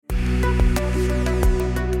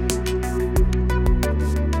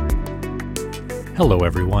Hello,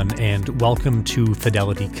 everyone, and welcome to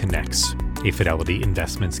Fidelity Connects, a Fidelity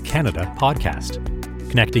Investments Canada podcast,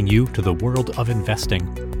 connecting you to the world of investing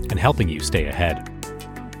and helping you stay ahead.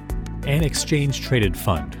 An exchange-traded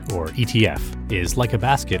fund, or ETF, is like a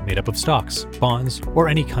basket made up of stocks, bonds, or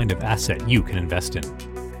any kind of asset you can invest in.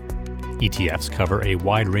 ETFs cover a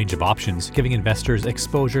wide range of options, giving investors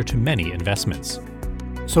exposure to many investments.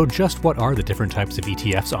 So just what are the different types of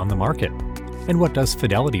ETFs on the market? And what does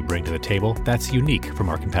Fidelity bring to the table that's unique from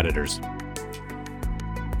our competitors?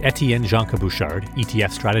 Étienne Joncas-Bouchard,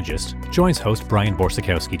 ETF strategist, joins host Brian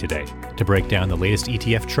Borsakowski today to break down the latest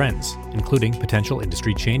ETF trends, including potential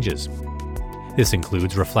industry changes. This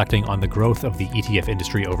includes reflecting on the growth of the ETF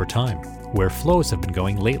industry over time, where flows have been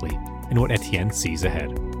going lately, and what Étienne sees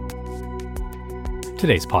ahead.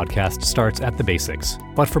 Today's podcast starts at the basics,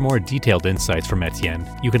 but for more detailed insights from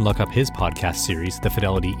Étienne, you can look up his podcast series, The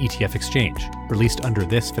Fidelity ETF Exchange, released under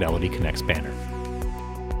this Fidelity Connects banner.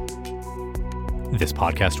 This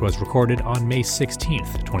podcast was recorded on May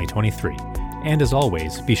 16th, 2023, and as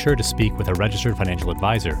always, be sure to speak with a registered financial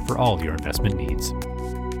advisor for all your investment needs.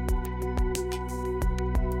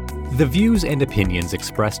 The views and opinions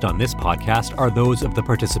expressed on this podcast are those of the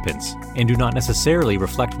participants and do not necessarily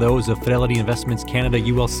reflect those of Fidelity Investments Canada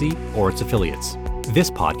ULC or its affiliates. This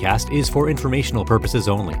podcast is for informational purposes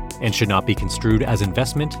only and should not be construed as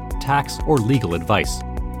investment, tax, or legal advice.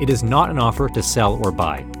 It is not an offer to sell or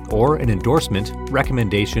buy, or an endorsement,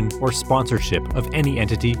 recommendation, or sponsorship of any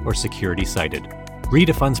entity or security cited. Read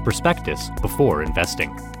a fund's prospectus before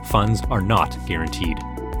investing. Funds are not guaranteed.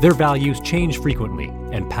 Their values change frequently,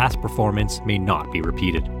 and past performance may not be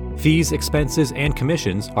repeated. Fees, expenses, and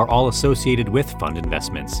commissions are all associated with fund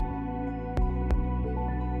investments.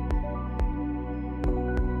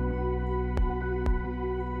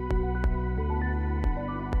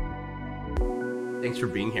 Thanks for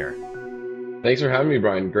being here. Thanks for having me,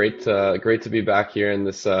 Brian. Great to be back here in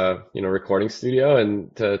this recording studio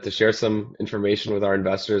and to share some information with our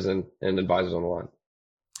investors and advisors on the line.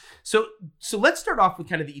 So let's start off with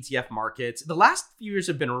kind of the ETF market. The last few years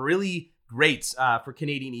have been really great for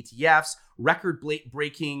Canadian ETFs,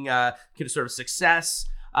 record-breaking kind of sort of success.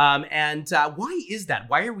 And why is that?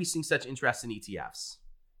 Why are we seeing such interest in ETFs?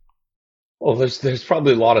 Well, there's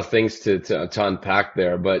probably a lot of things to unpack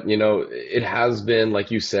there, but it has been,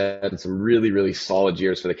 like you said, some really, really solid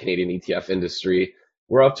years for the Canadian ETF industry.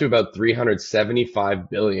 We're up to about 375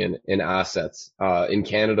 billion in assets in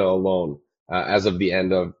Canada alone. As of the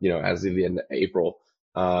end of April.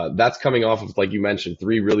 That's coming off of, like you mentioned,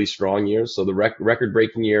 3 really strong years. So the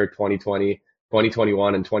record-breaking year, 2020,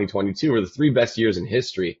 2021, and 2022 were the 3 best years in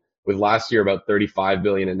history, with last year about 35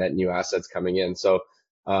 billion in net new assets coming in. So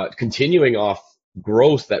continuing off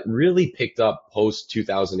growth that really picked up post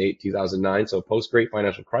 2008, 2009. So post Great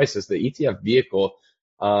Financial Crisis, the ETF vehicle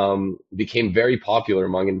became very popular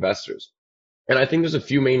among investors. And I think there's a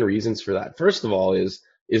few main reasons for that. First of all is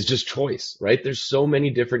just choice, right? There's so many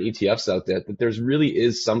different ETFs out there that there's really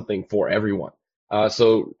is something for everyone.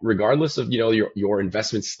 So regardless of, your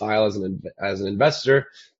investment style as an investor,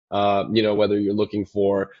 whether you're looking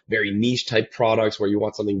for very niche type products where you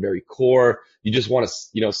want something very core, you just want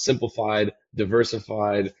a, simplified,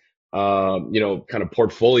 diversified, kind of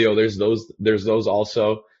portfolio. There's those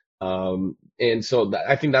also. And so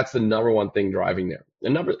I think that's the number one thing driving there.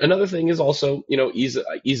 Another thing is also,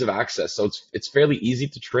 ease of access. So it's fairly easy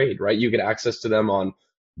to trade, right? You get access to them on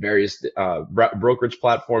various brokerage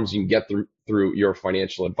platforms. You can get through your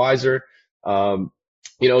financial advisor.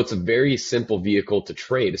 It's a very simple vehicle to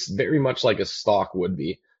trade. It's very much like a stock would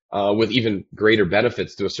be, with even greater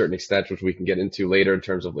benefits to a certain extent, which we can get into later in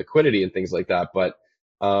terms of liquidity and things like that. But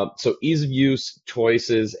so ease of use,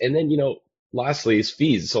 choices, and then lastly is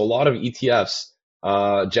fees. So a lot of ETFs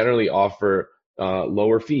generally offer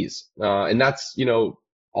lower fees. And that's,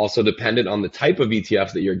 also dependent on the type of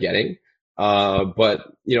ETFs that you're getting. But,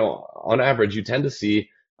 on average, you tend to see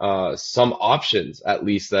some options, at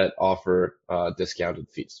least, that offer discounted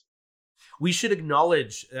fees. We should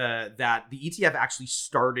acknowledge that the ETF actually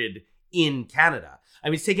started in Canada. I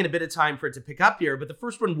mean, it's taken a bit of time for it to pick up here, but the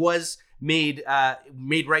first one was made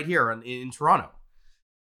right here in Toronto.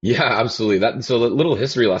 Yeah, absolutely. So the little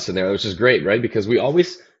history lesson there, which is great, right? Because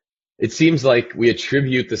it seems like we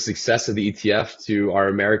attribute the success of the ETF to our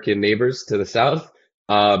American neighbors to the south,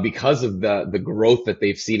 because of the growth that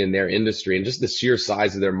they've seen in their industry and just the sheer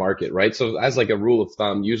size of their market, right? So as like a rule of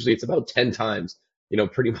thumb, usually it's about 10 times,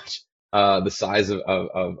 pretty much the size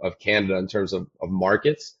of Canada in terms of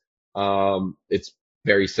markets. It's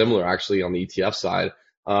very similar actually on the ETF side.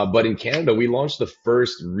 But in Canada, we launched the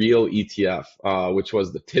first real ETF, which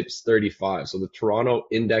was the TIPS 35. So the Toronto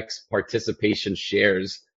Index Participation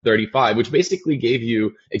Shares 35, which basically gave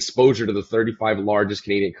you exposure to the 35 largest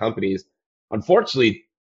Canadian companies. Unfortunately,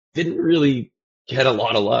 didn't really get a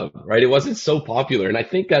lot of love, right? It wasn't so popular. And I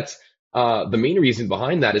think that's the main reason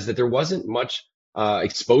behind that is that there wasn't much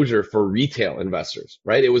exposure for retail investors,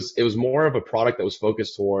 right? It was more of a product that was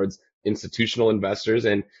focused towards institutional investors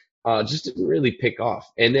and just didn't really pick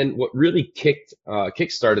off. And then what really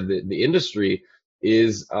kickstarted the industry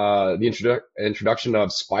is the introduction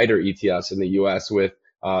of spider ETFs in the US with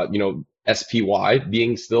SPY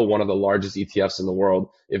being still one of the largest ETFs in the world,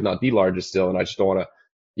 if not the largest still. And I just don't want to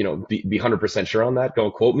be 100% sure on that.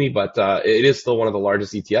 Don't quote me, but it is still one of the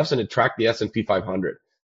largest ETFs, and it tracked the S&P 500.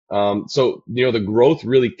 So the growth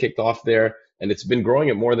really kicked off there, and it's been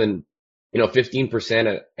growing at more than 15%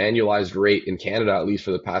 at annualized rate in Canada, at least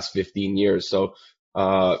for the past 15 years. So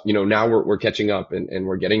now we're catching up and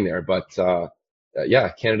we're getting there. But yeah,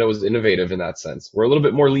 Canada was innovative in that sense. We're a little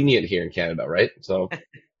bit more lenient here in Canada, right? So.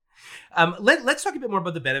 Let's talk a bit more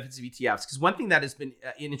about the benefits of ETFs, because one thing that has been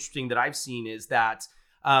interesting that I've seen is that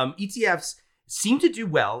ETFs seem to do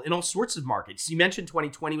well in all sorts of markets. You mentioned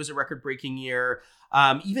 2020 was a record-breaking year.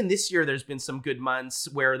 Even this year, there's been some good months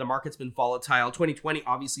where the market's been volatile. 2020,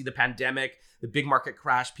 obviously, the pandemic, the big market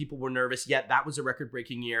crash, people were nervous, yet that was a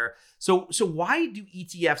record-breaking year. So why do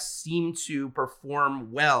ETFs seem to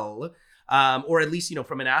perform well, or at least,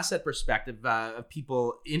 from an asset perspective, of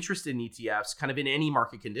people interested in ETFs, kind of in any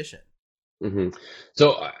market condition? Mm-hmm.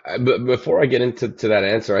 So before I get into that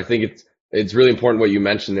answer, I think it's really important what you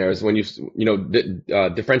mentioned there is when you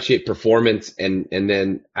differentiate performance and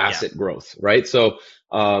then asset growth, right? So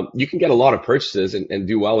you can get a lot of purchases and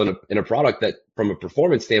do well in a product that from a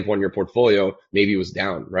performance standpoint in your portfolio maybe was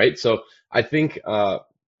down, right? So I think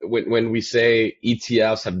when we say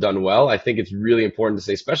ETFs have done well, I think it's really important to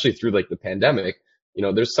say, especially through like the pandemic,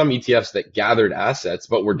 there's some ETFs that gathered assets,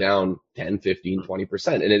 but were down 10, 15,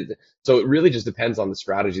 20%. And so it really just depends on the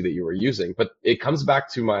strategy that you were using. But it comes back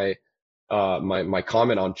to my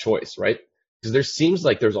comment on choice, right? Because there seems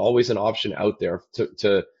like there's always an option out there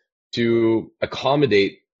to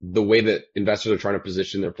accommodate the way that investors are trying to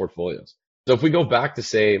position their portfolios. So if we go back to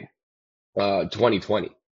say 2020,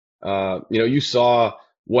 you saw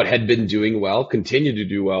what had been doing well continue to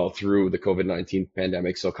do well through the COVID-19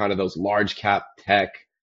 pandemic. So kind of those large cap tech,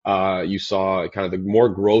 you saw kind of the more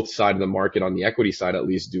growth side of the market on the equity side at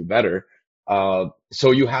least do better.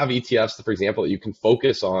 So you have ETFs, for example, that you can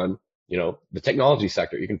focus on, the technology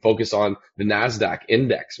sector. You can focus on the NASDAQ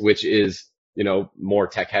index, which is, more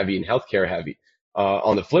tech heavy and healthcare heavy.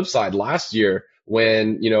 On the flip side, last year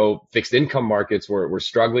when, fixed income markets were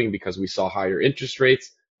struggling because we saw higher interest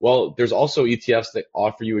rates, well, there's also ETFs that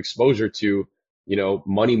offer you exposure to,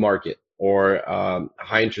 money market or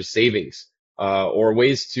high interest savings or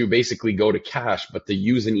ways to basically go to cash, but to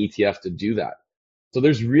use an ETF to do that. So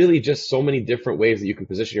there's really just so many different ways that you can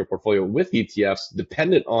position your portfolio with ETFs,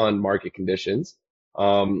 dependent on market conditions,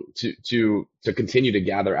 to continue to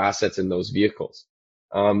gather assets in those vehicles.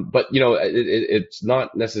 But it's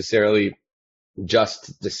not necessarily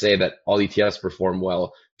just to say that all ETFs perform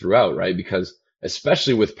well throughout, right? Because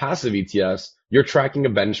especially with passive ETFs, you're tracking a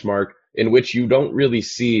benchmark in which you don't really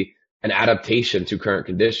see an adaptation to current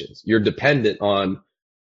conditions. You're dependent on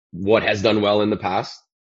what has done well in the past.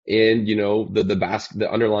 And, the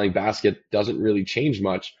underlying basket doesn't really change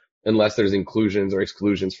much unless there's inclusions or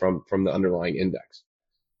exclusions from the underlying index.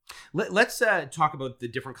 Let's talk about the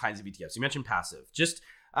different kinds of ETFs. You mentioned passive. Just,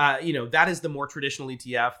 that is the more traditional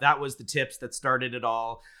ETF. That was the TIPS that started it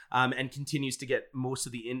all. And continues to get most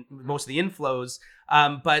of the inflows.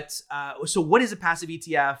 So what is a passive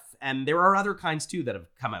ETF? And there are other kinds too that have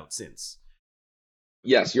come out since.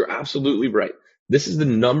 Yes, you're absolutely right. This is the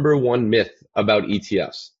number one myth about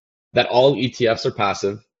ETFs, that all ETFs are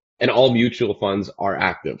passive and all mutual funds are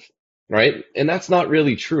active, right? And that's not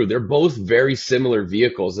really true. They're both very similar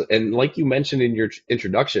vehicles. And like you mentioned in your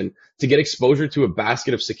introduction, to get exposure to a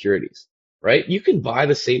basket of securities, right? You can buy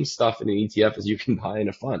the same stuff in an ETF as you can buy in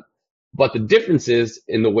a fund. But the difference is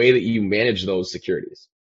in the way that you manage those securities.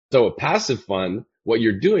 So a passive fund, what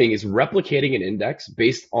you're doing is replicating an index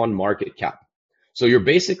based on market cap. So you're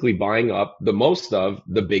basically buying up the most of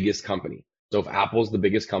the biggest company. So if Apple's the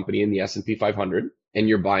biggest company in the S&P 500 and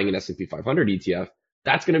you're buying an S&P 500 ETF,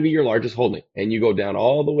 that's going to be your largest holding. And you go down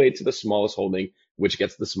all the way to the smallest holding, which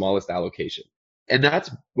gets the smallest allocation. And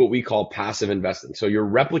that's what we call passive investing. So you're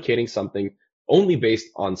replicating something only based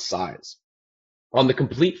on size. On the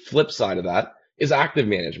complete flip side of that is active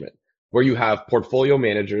management, where you have portfolio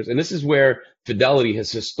managers. And this is where Fidelity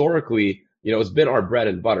has historically it's been our bread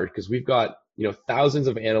and butter because we've got, thousands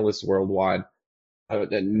of analysts worldwide,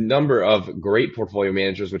 a number of great portfolio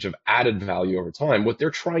managers which have added value over time. What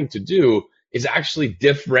they're trying to do is actually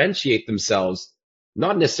differentiate themselves,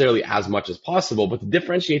 not necessarily as much as possible, but to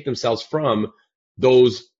differentiate themselves from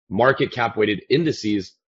those market cap weighted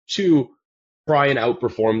indices to try and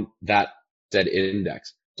outperform that said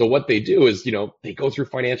index. So what they do is, they go through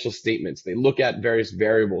financial statements, they look at various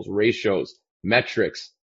variables, ratios,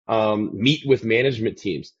 metrics, meet with management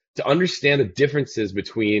teams to understand the differences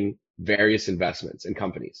between various investments and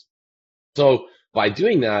companies. So by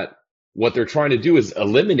doing that, what they're trying to do is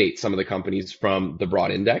eliminate some of the companies from the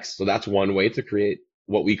broad index. So that's one way to create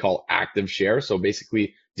what we call active share. So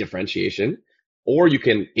basically differentiation, or you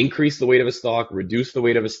can increase the weight of a stock, reduce the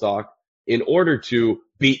weight of a stock in order to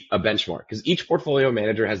beat a benchmark, because each portfolio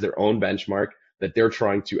manager has their own benchmark that they're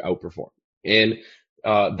trying to outperform. And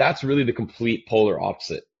that's really the complete polar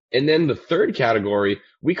opposite. And then the third category,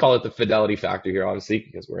 we call it the fidelity factor here, obviously,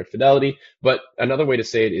 because we're at Fidelity. But another way to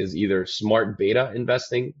say it is either smart beta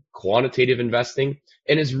investing, quantitative investing,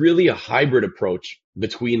 and it's really a hybrid approach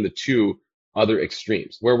between the two other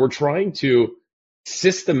extremes, where we're trying to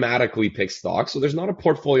systematically pick stocks. So there's not a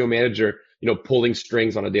portfolio manager, pulling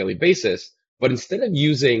strings on a daily basis, but instead of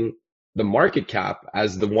using the market cap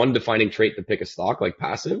as the one defining trait to pick a stock like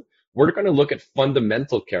passive, we're going to look at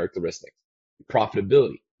fundamental characteristics,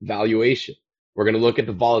 profitability, valuation. We're going to look at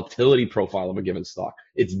the volatility profile of a given stock,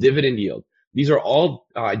 its dividend yield. These are all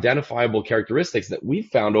identifiable characteristics that we've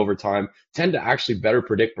found over time tend to actually better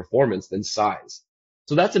predict performance than size.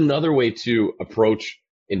 So that's another way to approach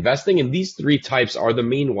investing. And these three types are the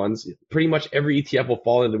main ones. Pretty much every ETF will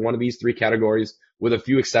fall into one of these three categories, with a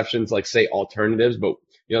few exceptions like, say, alternatives. But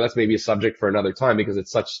that's maybe a subject for another time because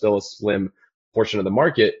it's such still a slim portion of the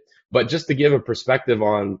market. But just to give a perspective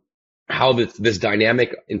on how this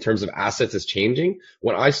dynamic in terms of assets is changing.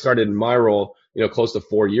 When I started in my role, close to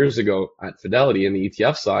 4 years ago at Fidelity in the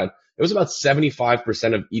ETF side, it was about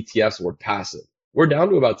 75% of ETFs were passive. We're down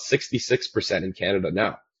to about 66% in Canada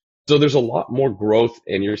now. So there's a lot more growth,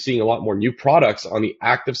 and you're seeing a lot more new products on the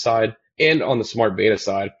active side and on the smart beta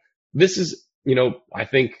side. This is, I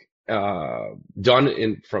think,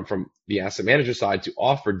 done from the asset manager side to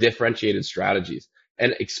offer differentiated strategies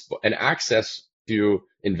and access to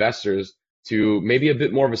investors to maybe a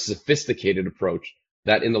bit more of a sophisticated approach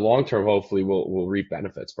that in the long term, hopefully will reap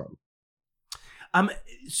benefits from.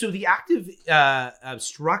 So the active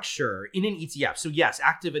structure in an ETF. So yes,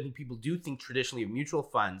 active, I think people do think traditionally of mutual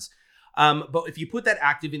funds. But if you put that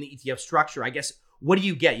active in the ETF structure, I guess, what do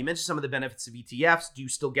you get? You mentioned some of the benefits of ETFs. Do you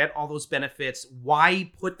still get all those benefits?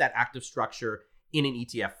 Why put that active structure in an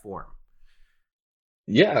ETF form?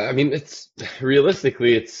 Yeah, I mean,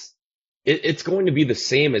 realistically, it's going to be the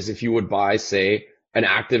same as if you would buy, say, an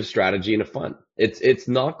active strategy in a fund. It's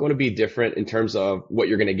not going to be different in terms of what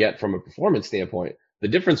you're going to get from a performance standpoint. The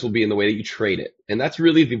difference will be in the way that you trade it. And that's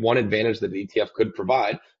really the one advantage that the ETF could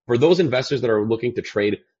provide for those investors that are looking to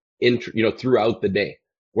trade throughout the day.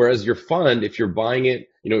 Whereas your fund, if you're buying it,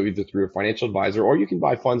 either through a financial advisor, or you can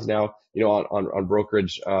buy funds now, on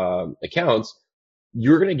brokerage accounts,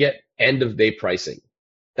 you're going to get end of day pricing.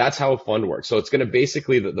 That's how a fund works. So it's going to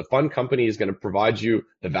basically, the fund company is going to provide you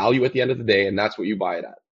the value at the end of the day, and that's what you buy it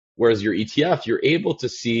at. Whereas your ETF, you're able to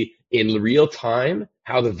see in real time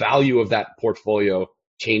how the value of that portfolio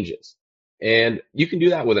changes. And you can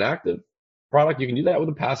do that with an active product. You can do that with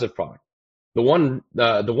a passive product. The one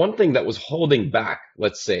thing that was holding back,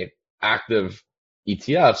 let's say, active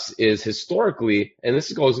ETFs is historically, and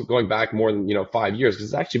this goes going back more than 5 years, because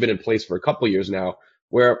it's actually been in place for a couple of years now,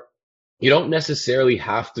 where you don't necessarily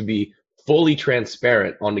have to be fully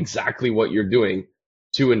transparent on exactly what you're doing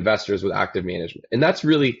to investors with active management. And that's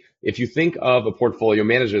really, if you think of a portfolio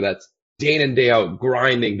manager that's day in and day out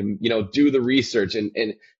grinding to, do the research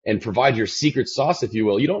and provide your secret sauce, if you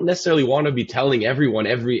will, you don't necessarily want to be telling everyone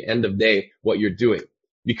every end of day what you're doing.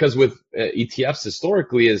 Because with ETFs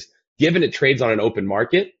historically is, given it trades on an open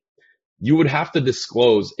market, you would have to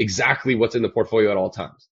disclose exactly what's in the portfolio at all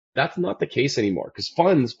times. That's not the case anymore, because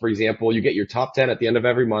funds, for example, you get your top 10 at the end of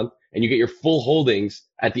every month and you get your full holdings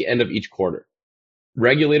at the end of each quarter.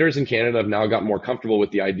 Regulators in Canada have now gotten more comfortable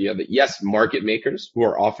with the idea that yes, market makers who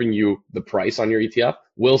are offering you the price on your ETF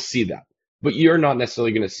will see that, but you're not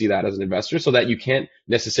necessarily going to see that as an investor, so that you can't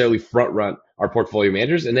necessarily front run our portfolio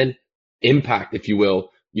managers and then impact, if you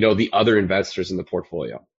will, the other investors in the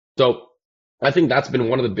portfolio. So I think that's been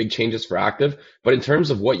one of the big changes for active. But in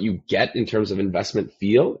terms of what you get in terms of investment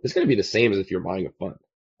feel, it's going to be the same as if you're buying a fund,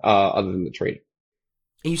 other than the trading.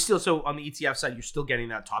 And so on the ETF side, you're still getting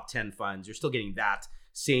that top 10 funds. You're still getting that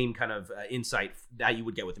same kind of insight that you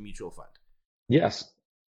would get with a mutual fund. Yes,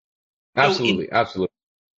 So in absolutely, absolutely.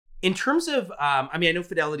 in terms of, I mean, I know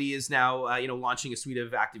Fidelity is now, launching a suite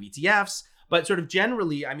of active ETFs, but sort of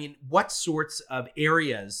generally, I mean, what sorts of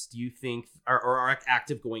areas do you think are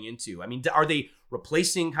active going into? I mean, are they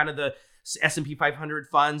replacing kind of the S&P 500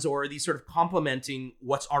 funds, or are these sort of complementing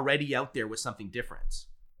what's already out there with something different?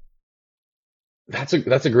 That's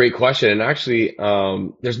a great question, and actually,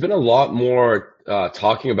 there's been a lot more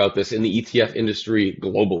talking about this in the ETF industry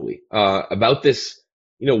globally. About this,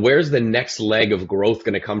 where's the next leg of growth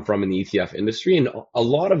going to come from in the ETF industry? And a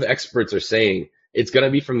lot of experts are saying it's going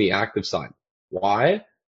to be from the active side. Why?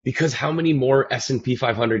 Because how many more S&P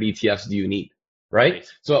 500 ETFs do you need, right? Right.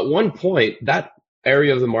 So at one point, that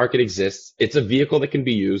area of the market exists. It's a vehicle that can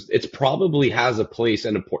be used. It probably has a place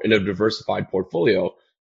in a diversified portfolio.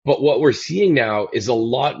 But what we're seeing now is a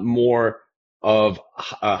lot more of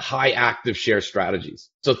high active share strategies.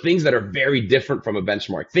 So things that are very different from a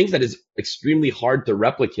benchmark, things that is extremely hard to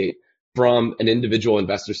replicate from an individual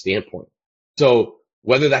investor standpoint. So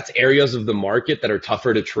whether that's areas of the market that are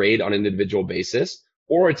tougher to trade on an individual basis,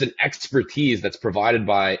 or it's an expertise that's provided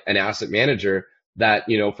by an asset manager that,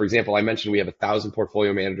 for example, I mentioned we have 1,000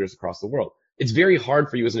 portfolio managers across the world. It's very hard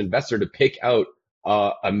for you as an investor to pick out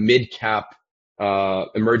a mid cap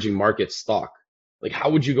emerging market stock. Like, how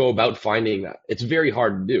would you go about finding that? It's very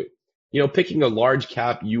hard to do. Picking a large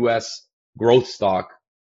cap US growth stock,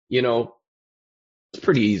 you know, it's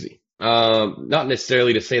pretty easy. Not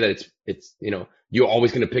necessarily to say that you're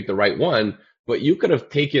always going to pick the right one, but you could have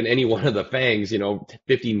taken any one of the fangs,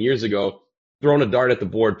 15 years ago, thrown a dart at the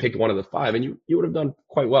board, picked one of the five, and you would have done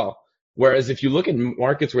quite well. Whereas if you look at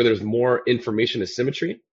markets where there's more information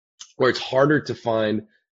asymmetry, where it's harder to find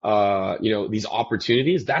these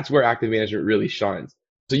opportunities, that's where active management really shines.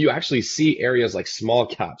 So you actually see areas like small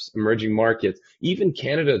caps, emerging markets, even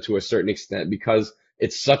Canada to a certain extent, because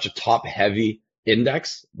it's such a top heavy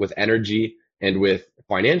index with energy and with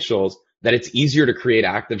financials that it's easier to create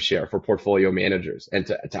active share for portfolio managers and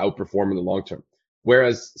to outperform in the long term.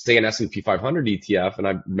 Whereas say an S&P 500 ETF, and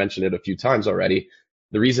I've mentioned it a few times already,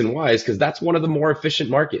 the reason why is because that's one of the more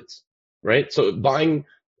efficient markets, right? So buying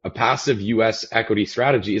a passive US equity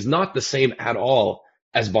strategy is not the same at all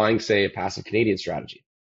as buying, say, a passive Canadian strategy.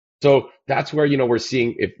 So that's where, we're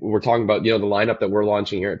seeing, if we're talking about, the lineup that we're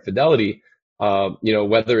launching here at Fidelity,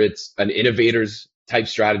 whether it's an innovators type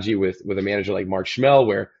strategy with a manager like Mark Schmel,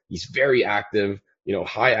 where he's very active,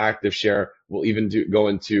 high active share, will even go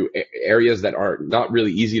into areas that are not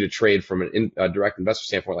really easy to trade from a direct investor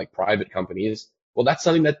standpoint, like private companies. Well, that's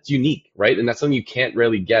something that's unique, right? And that's something you can't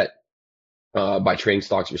really get by trading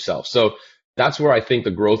stocks yourself. So that's where I think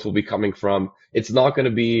the growth will be coming from. It's not going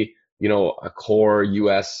to be, a core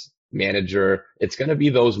US manager. It's going to be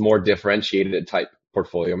those more differentiated type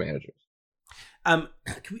portfolio managers.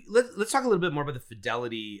 Let's talk a little bit more about the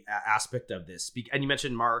Fidelity aspect of this. And you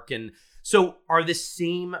mentioned Mark. And so are the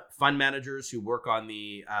same fund managers who work on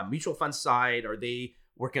the mutual fund side, are they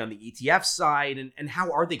working on the ETF side? And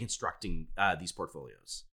how are they constructing these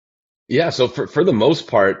portfolios? Yeah, so for the most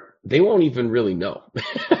part, they won't even really know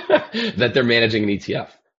that they're managing an ETF,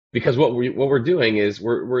 because what we're doing is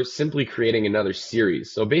we're simply creating another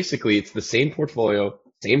series. So basically, it's the same portfolio,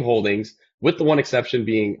 same holdings, with the one exception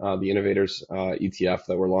being the Innovators ETF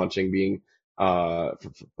that we're launching, being for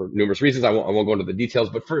numerous reasons. I won't go into the details,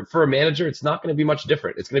 but for a manager, it's not going to be much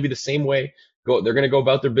different. It's going to be the same way. They're going to go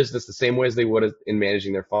about their business the same way as they would in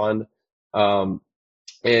managing their fund.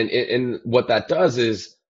 And what that does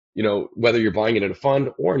is, whether you're buying it in a fund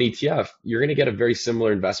or an ETF, you're going to get a very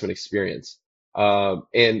similar investment experience. And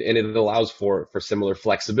it allows for similar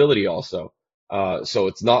flexibility also. So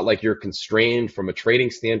it's not like you're constrained from a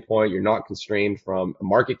trading standpoint. You're not constrained from a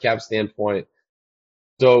market cap standpoint.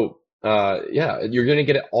 So, yeah, you're going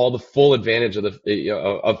to get all the full advantage of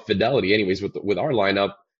of Fidelity anyways with our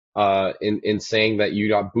lineup, in saying that you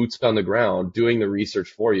got boots on the ground doing the research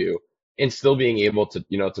for you, and still being able to,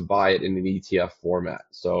 to buy it in an ETF format.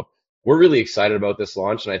 So we're really excited about this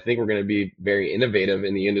launch, and I think we're going to be very innovative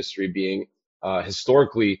in the industry, being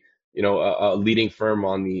historically, a leading firm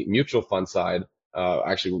on the mutual fund side,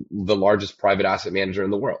 actually the largest private asset manager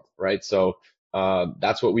in the world, right? So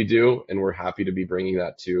that's what we do, and we're happy to be bringing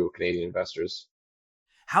that to Canadian investors.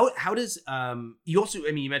 How does you also,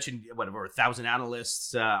 I mean, you mentioned whatever 1,000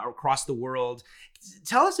 analysts across the world.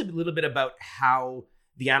 Tell us a little bit about how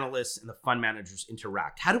the analysts and the fund managers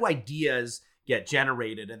interact. How do ideas get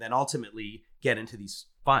generated and then ultimately get into these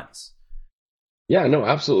funds? Yeah, no,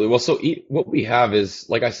 absolutely. Well, so what we have is,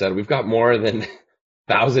 like I said, we've got more than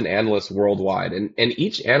 1,000 analysts worldwide, and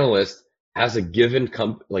each analyst has a given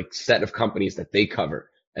set of companies that they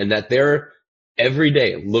cover, and that they're every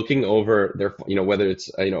day looking over their, whether it's,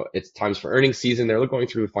 it's times for earnings season, they're going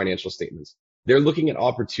through the financial statements. They're looking at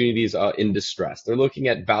opportunities in distress. They're looking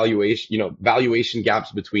at valuation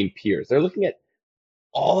gaps between peers. They're looking at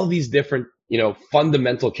all of these different,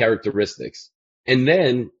 fundamental characteristics. And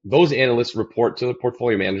then those analysts report to the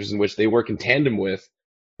portfolio managers in which they work in tandem with,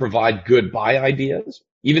 provide good buy ideas,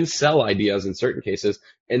 even sell ideas in certain cases,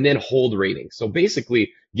 and then hold ratings. So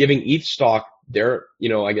basically giving each stock their,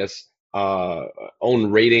 uh,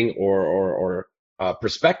 own rating or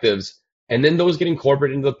perspectives, and then those get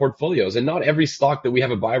incorporated into the portfolios. And not every stock that we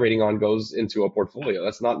have a buy rating on goes into a portfolio.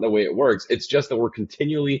 That's not the way it works. It's just that we're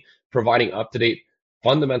continually providing up-to-date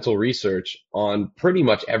fundamental research on pretty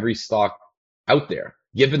much every stock out there,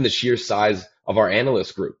 given the sheer size of our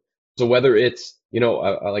analyst group. So whether it's,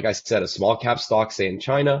 like I said, a small cap stock, say in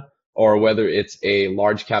China, or whether it's a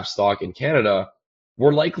large cap stock in Canada,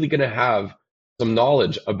 we're likely going to have some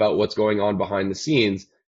knowledge about what's going on behind the scenes.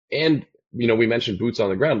 And, we mentioned boots on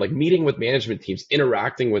the ground, like meeting with management teams,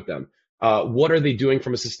 interacting with them. What are they doing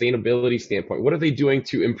from a sustainability standpoint? What are they doing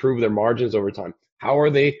to improve their margins over time? How are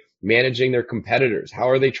they managing their competitors? How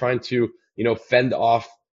are they trying to, fend off,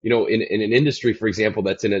 in an industry, for example,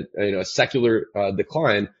 that's in a secular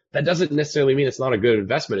decline? That doesn't necessarily mean it's not a good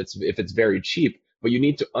investment. If it's very cheap, but you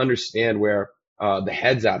need to understand where the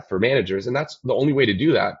head's at for managers, and that's the only way to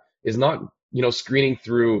do that is not, screening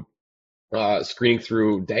through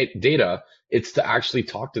data. It's to actually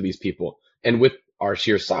talk to these people. And with our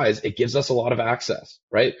sheer size, it gives us a lot of access,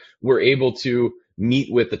 right? We're able to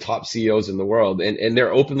meet with the top CEOs in the world, and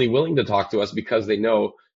they're openly willing to talk to us because they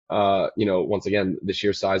know, once again, the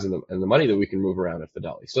sheer size and the money that we can move around at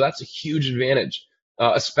Fidelity. So that's a huge advantage,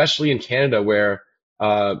 especially in Canada, where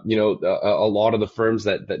a lot of the firms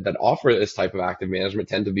that offer this type of active management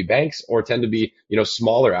tend to be banks or tend to be,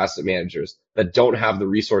 smaller asset managers that don't have the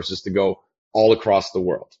resources to go all across the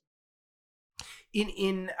world. In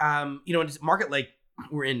in a market like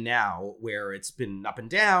we're in now, where it's been up and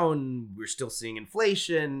down, we're still seeing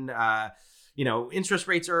inflation. Interest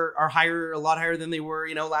rates are higher, a lot higher than they were,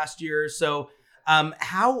 last year. So,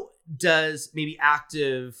 how does maybe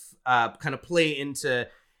active kind of play into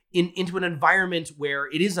an environment where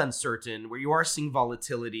it is uncertain, where you are seeing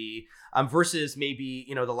volatility, versus maybe,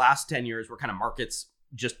 the last 10 years where kind of markets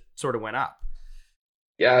just sort of went up?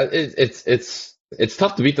 Yeah, it's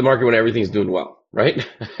tough to beat the market when everything's doing well, right?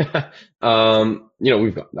 We've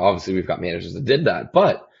got managers that did that,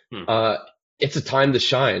 but it's a time to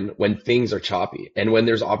shine when things are choppy and when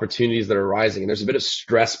there's opportunities that are rising and there's a bit of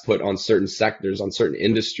stress put on certain sectors, on certain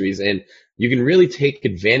industries, and you can really take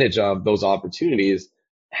advantage of those opportunities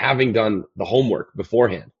having done the homework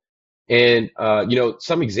beforehand. And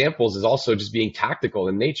some examples is also just being tactical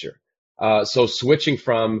in nature. So switching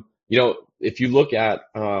from, if you look at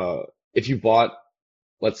if you bought,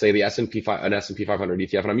 let's say, the S&P 500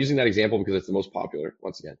 ETF, and I'm using that example because it's the most popular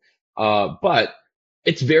once again. But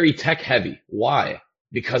it's very tech heavy. Why?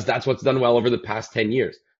 Because that's what's done well over the past 10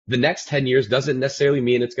 years. The next 10 years doesn't necessarily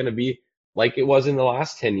mean it's going to be like it was in the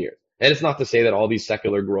last 10 years. And it's not to say that all these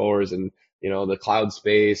secular growers and, the cloud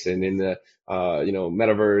space and in the,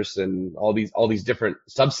 metaverse and all these different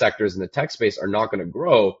subsectors in the tech space are not going to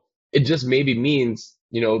grow. It just maybe means,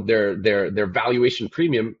 their valuation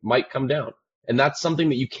premium might come down. And that's something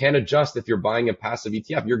that you can adjust if you're buying a passive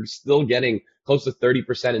ETF. You're still getting close to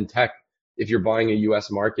 30% in tech if you're buying a US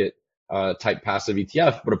market type passive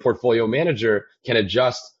ETF, but a portfolio manager can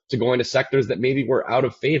adjust to go into sectors that maybe were out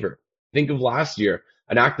of favor. Think of last year,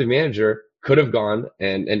 an active manager could have gone,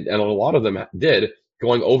 and a lot of them did,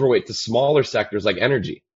 going overweight to smaller sectors like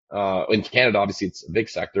energy. In Canada, obviously it's a big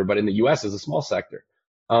sector, but in the US it's a small sector.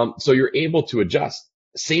 So you're able to adjust.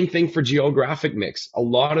 Same thing for geographic mix. A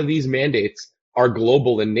lot of these mandates are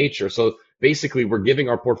global in nature. So basically, we're giving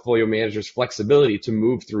our portfolio managers flexibility to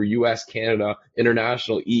move through US, Canada,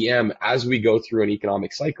 international, EM as we go through an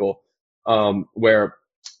economic cycle, where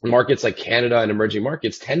markets like Canada and emerging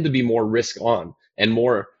markets tend to be more risk on and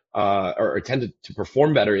more, or tend to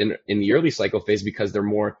perform better in the early cycle phase because they're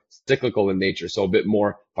more cyclical in nature. So a bit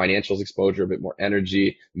more financials exposure, a bit more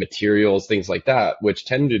energy, materials, things like that, which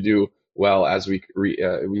tend to do well as the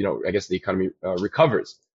economy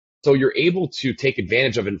recovers. So you're able to take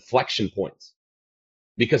advantage of inflection points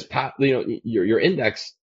because your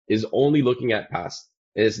index is only looking at past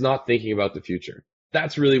and it's not thinking about the future.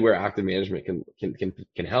 That's really where active management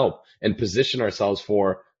can help and position ourselves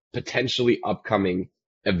for potentially upcoming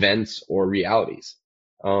events or realities.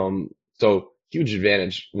 So huge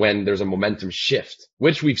advantage when there's a momentum shift,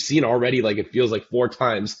 which we've seen already. Like it feels like 4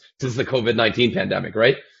 times since the COVID-19 pandemic,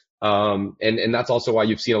 right? And that's also why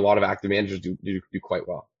you've seen a lot of active managers do quite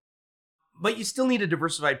well. But you still need a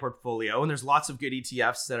diversified portfolio, and there's lots of good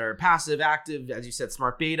ETFs that are passive, active, as you said,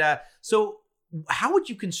 smart beta. So how would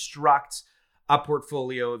you construct a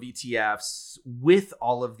portfolio of ETFs with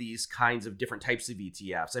all of these kinds of different types of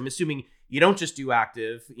ETFs? I'm assuming you don't just do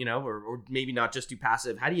active, or maybe not just do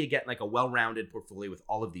passive. How do you get like a well-rounded portfolio with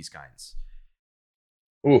all of these kinds?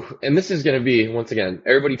 Ooh, and this is going to be, once again,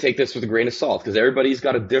 everybody take this with a grain of salt because everybody's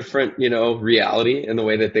got a different, reality in the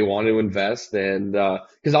way that they want to invest. And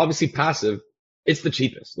because obviously passive, it's the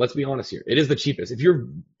cheapest. Let's be honest here. It is the cheapest. If you're,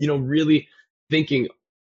 really thinking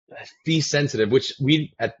fee sensitive, which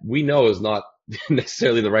we know is not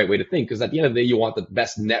necessarily the right way to think, because at the end of the day, you want the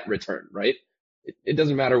best net return, right? It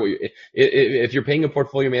doesn't matter what if you're paying a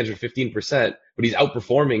portfolio manager 15%, but he's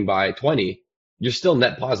outperforming by 20, you're still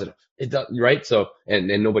net positive. It does, right? So, and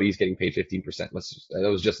nobody's getting paid 15%. That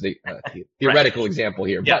was just a theoretical example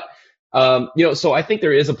here. Yeah. But, so I think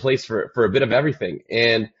there is a place for a bit of everything.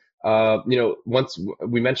 And, once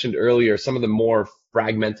we mentioned earlier, some of the more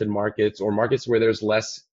fragmented markets or markets where there's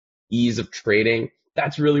less ease of trading,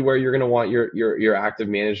 that's really where you're going to want your active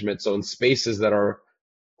management. So in spaces that are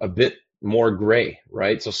a bit more gray,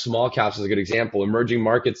 right? So small caps is a good example. Emerging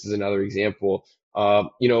markets is another example.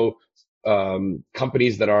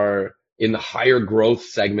 Companies that are in the higher growth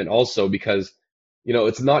segment also, because,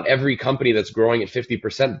 it's not every company that's growing at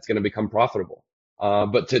 50% that's going to become profitable.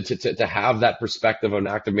 But to have that perspective of an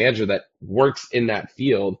active manager that works in that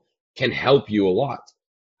field can help you a lot.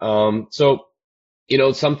 So,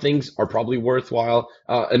 some things are probably worthwhile.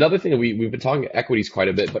 Another thing, we've been talking equities quite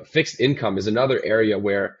a bit, but fixed income is another area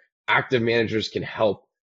where active managers can help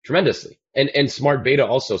tremendously. And smart beta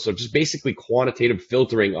also. So just basically quantitative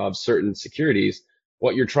filtering of certain securities.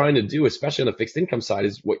 What you're trying to do, especially on the fixed income side,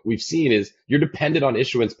 is what we've seen is you're dependent on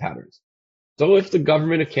issuance patterns. So if the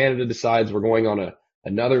government of Canada decides we're going on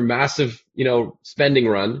another massive, spending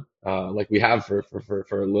run, like we have for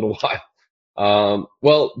a little while,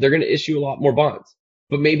 well, they're going to issue a lot more bonds.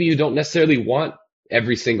 But maybe you don't necessarily want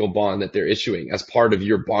every single bond that they're issuing as part of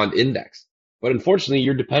your bond index. But unfortunately,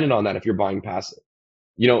 you're dependent on that if you're buying passive.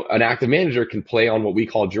 An active manager can play on what we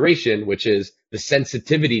call duration, which is the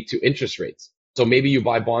sensitivity to interest rates. So maybe you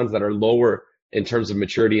buy bonds that are lower in terms of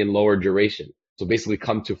maturity and lower duration. So basically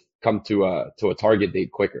come to a target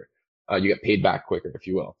date quicker. You get paid back quicker, if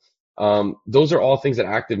you will. Those are all things that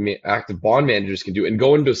active bond managers can do and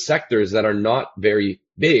go into sectors that are not very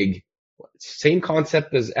big. Same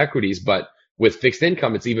concept as equities, but with fixed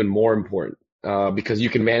income, it's even more important because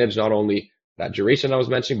you can manage not only that duration I was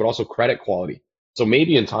mentioning, but also credit quality. So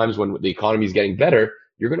maybe in times when the economy is getting better,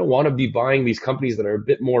 you're going to want to be buying these companies that are a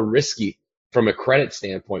bit more risky from a credit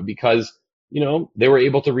standpoint because, they were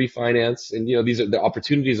able to refinance and, the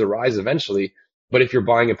opportunities arise eventually. But if you're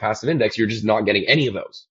buying a passive index, you're just not getting any of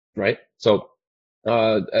those, right? So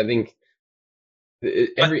I think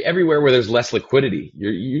everywhere where there's less liquidity,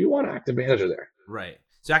 you want an active manager there. Right.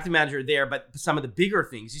 So active manager there, but some of the bigger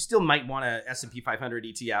things, you still might want a S&P 500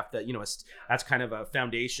 ETF that, that's kind of a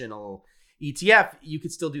foundational ETF. You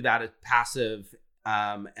could still do that as passive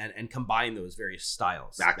and combine those various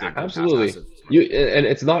styles. Active, absolutely. And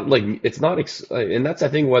and that's, I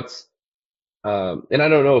think, what's, and I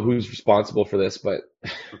don't know who's responsible for this, but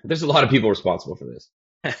there's a lot of people responsible for this.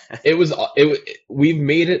 We've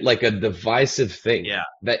made it like a divisive thing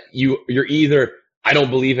that you're either, I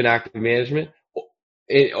don't believe in active management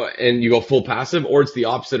and you go full passive, or it's the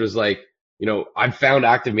opposite. It was like, I've found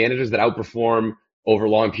active managers that outperform over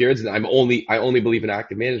long periods, and I only believe in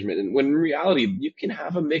active management. And when in reality, you can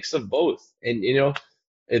have a mix of both. And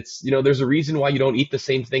it's there's a reason why you don't eat the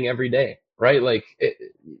same thing every day, right? Like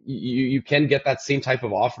you can get that same type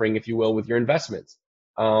of offering, if you will, with your investments,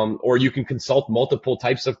 or you can consult multiple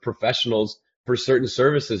types of professionals for certain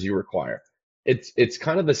services you require. It's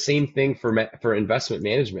kind of the same thing for investment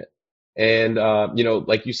management. And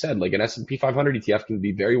like you said, like an S&P 500 ETF can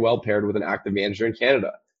be very well paired with an active manager in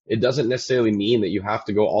Canada. It doesn't necessarily mean that you have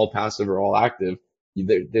to go all passive or all active.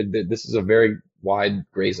 This is a very wide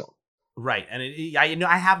gray zone. Right. And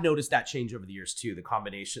I have noticed that change over the years too. The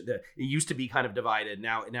combination, it used to be kind of divided.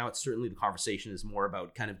 Now it's certainly, the conversation is more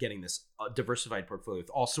about kind of getting this diversified portfolio with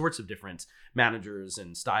all sorts of different managers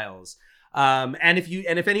and styles. And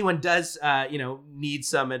if anyone does, need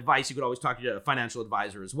some advice, you could always talk to a financial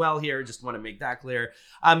advisor as well here. Just want to make that clear.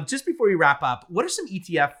 Just before we wrap up, what are some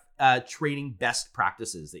ETF trading best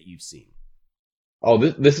practices that you've seen? Oh,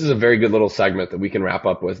 this is a very good little segment that we can wrap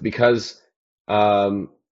up with because ETFs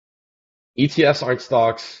aren't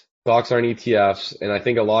stocks. Stocks aren't ETFs. And I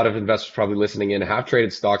think a lot of investors probably listening in have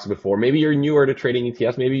traded stocks before. Maybe you're newer to trading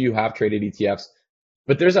ETFs. Maybe you have traded ETFs.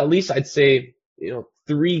 But there's at least, I'd say,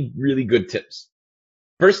 3 really good tips.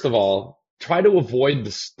 First of all, try to avoid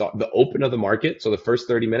the open of the market, so the first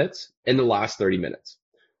 30 minutes and the last 30 minutes.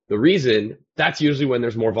 The reason, that's usually when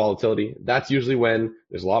there's more volatility. That's usually when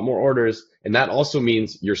there's a lot more orders. And that also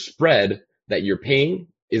means your spread that you're paying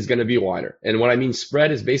is going to be wider. And what I mean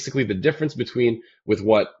spread is basically the difference between with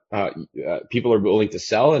what people are willing to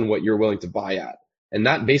sell and what you're willing to buy at. And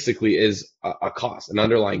that basically is a cost, an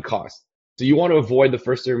underlying cost. So you want to avoid the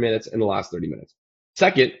first 30 minutes and the last 30 minutes.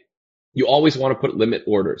 Second, you always want to put limit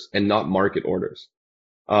orders and not market orders.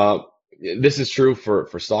 This is true for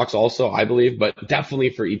stocks also, I believe, but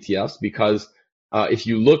definitely for ETFs, because if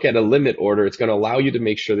you look at a limit order, it's going to allow you to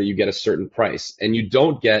make sure that you get a certain price and you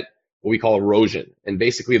don't get what we call erosion. And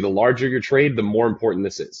basically, the larger your trade, the more important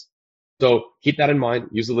this is. So keep that in mind.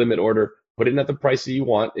 Use the limit order, put it in at the price that you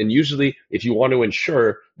want. And usually, if you want to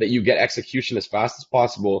ensure that you get execution as fast as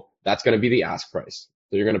possible, that's going to be the ask price.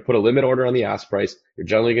 So you're going to put a limit order on the ask price. You're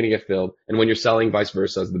generally going to get filled. And when you're selling, vice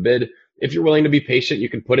versa as the bid. If you're willing to be patient, you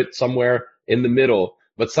can put it somewhere in the middle.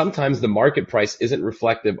 But sometimes the market price isn't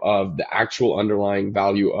reflective of the actual underlying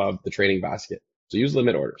value of the trading basket. So use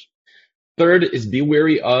limit orders. Third is be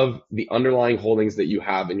wary of the underlying holdings that you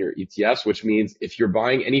have in your ETFs, which means if you're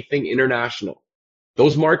buying anything international,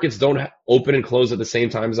 those markets don't open and close at the same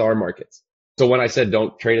time as our markets. So when I said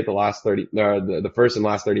don't trade at the first and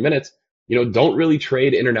last 30 minutes, don't really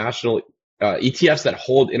trade international ETFs that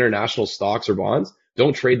hold international stocks or bonds.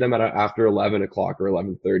 Don't trade them after 11 o'clock or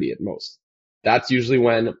 11:30 at most. That's usually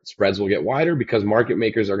when spreads will get wider because market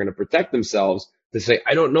makers are going to protect themselves to say,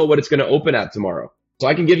 I don't know what it's going to open at tomorrow. So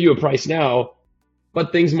I can give you a price now,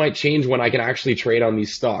 but things might change when I can actually trade on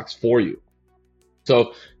these stocks for you.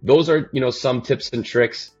 So those are, some tips and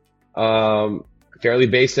tricks, fairly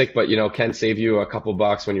basic, but, can save you a couple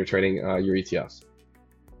bucks when you're trading your ETFs.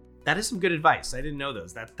 That is some good advice. I didn't know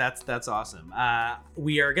those. That's awesome.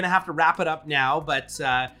 We are going to have to wrap it up now, but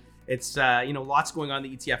it's lots going on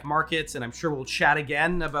in the ETF markets, and I'm sure we'll chat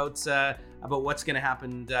again about what's going to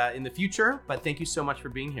happen in the future. But thank you so much for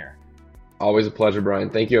being here. Always a pleasure, Brian.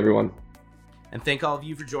 Thank you, everyone. And thank all of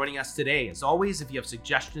you for joining us today. As always, if you have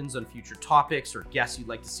suggestions on future topics or guests you'd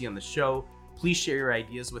like to see on the show, please share your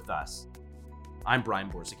ideas with us. I'm Brian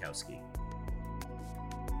Borzakowski.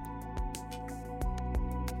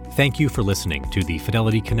 Thank you for listening to the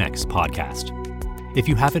Fidelity Connects podcast. If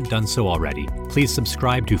you haven't done so already, please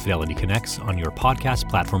subscribe to Fidelity Connects on your podcast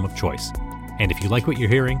platform of choice. And if you like what you're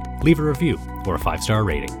hearing, leave a review or a 5-star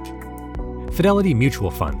rating. Fidelity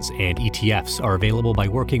mutual funds and ETFs are available by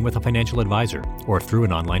working with a financial advisor or through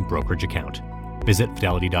an online brokerage account. Visit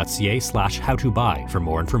fidelity.ca/howtobuy for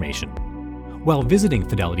more information. While visiting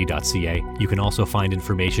fidelity.ca, you can also find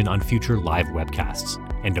information on future live webcasts.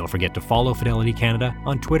 And don't forget to follow Fidelity Canada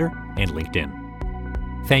on Twitter and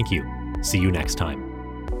LinkedIn. Thank you. See you next time.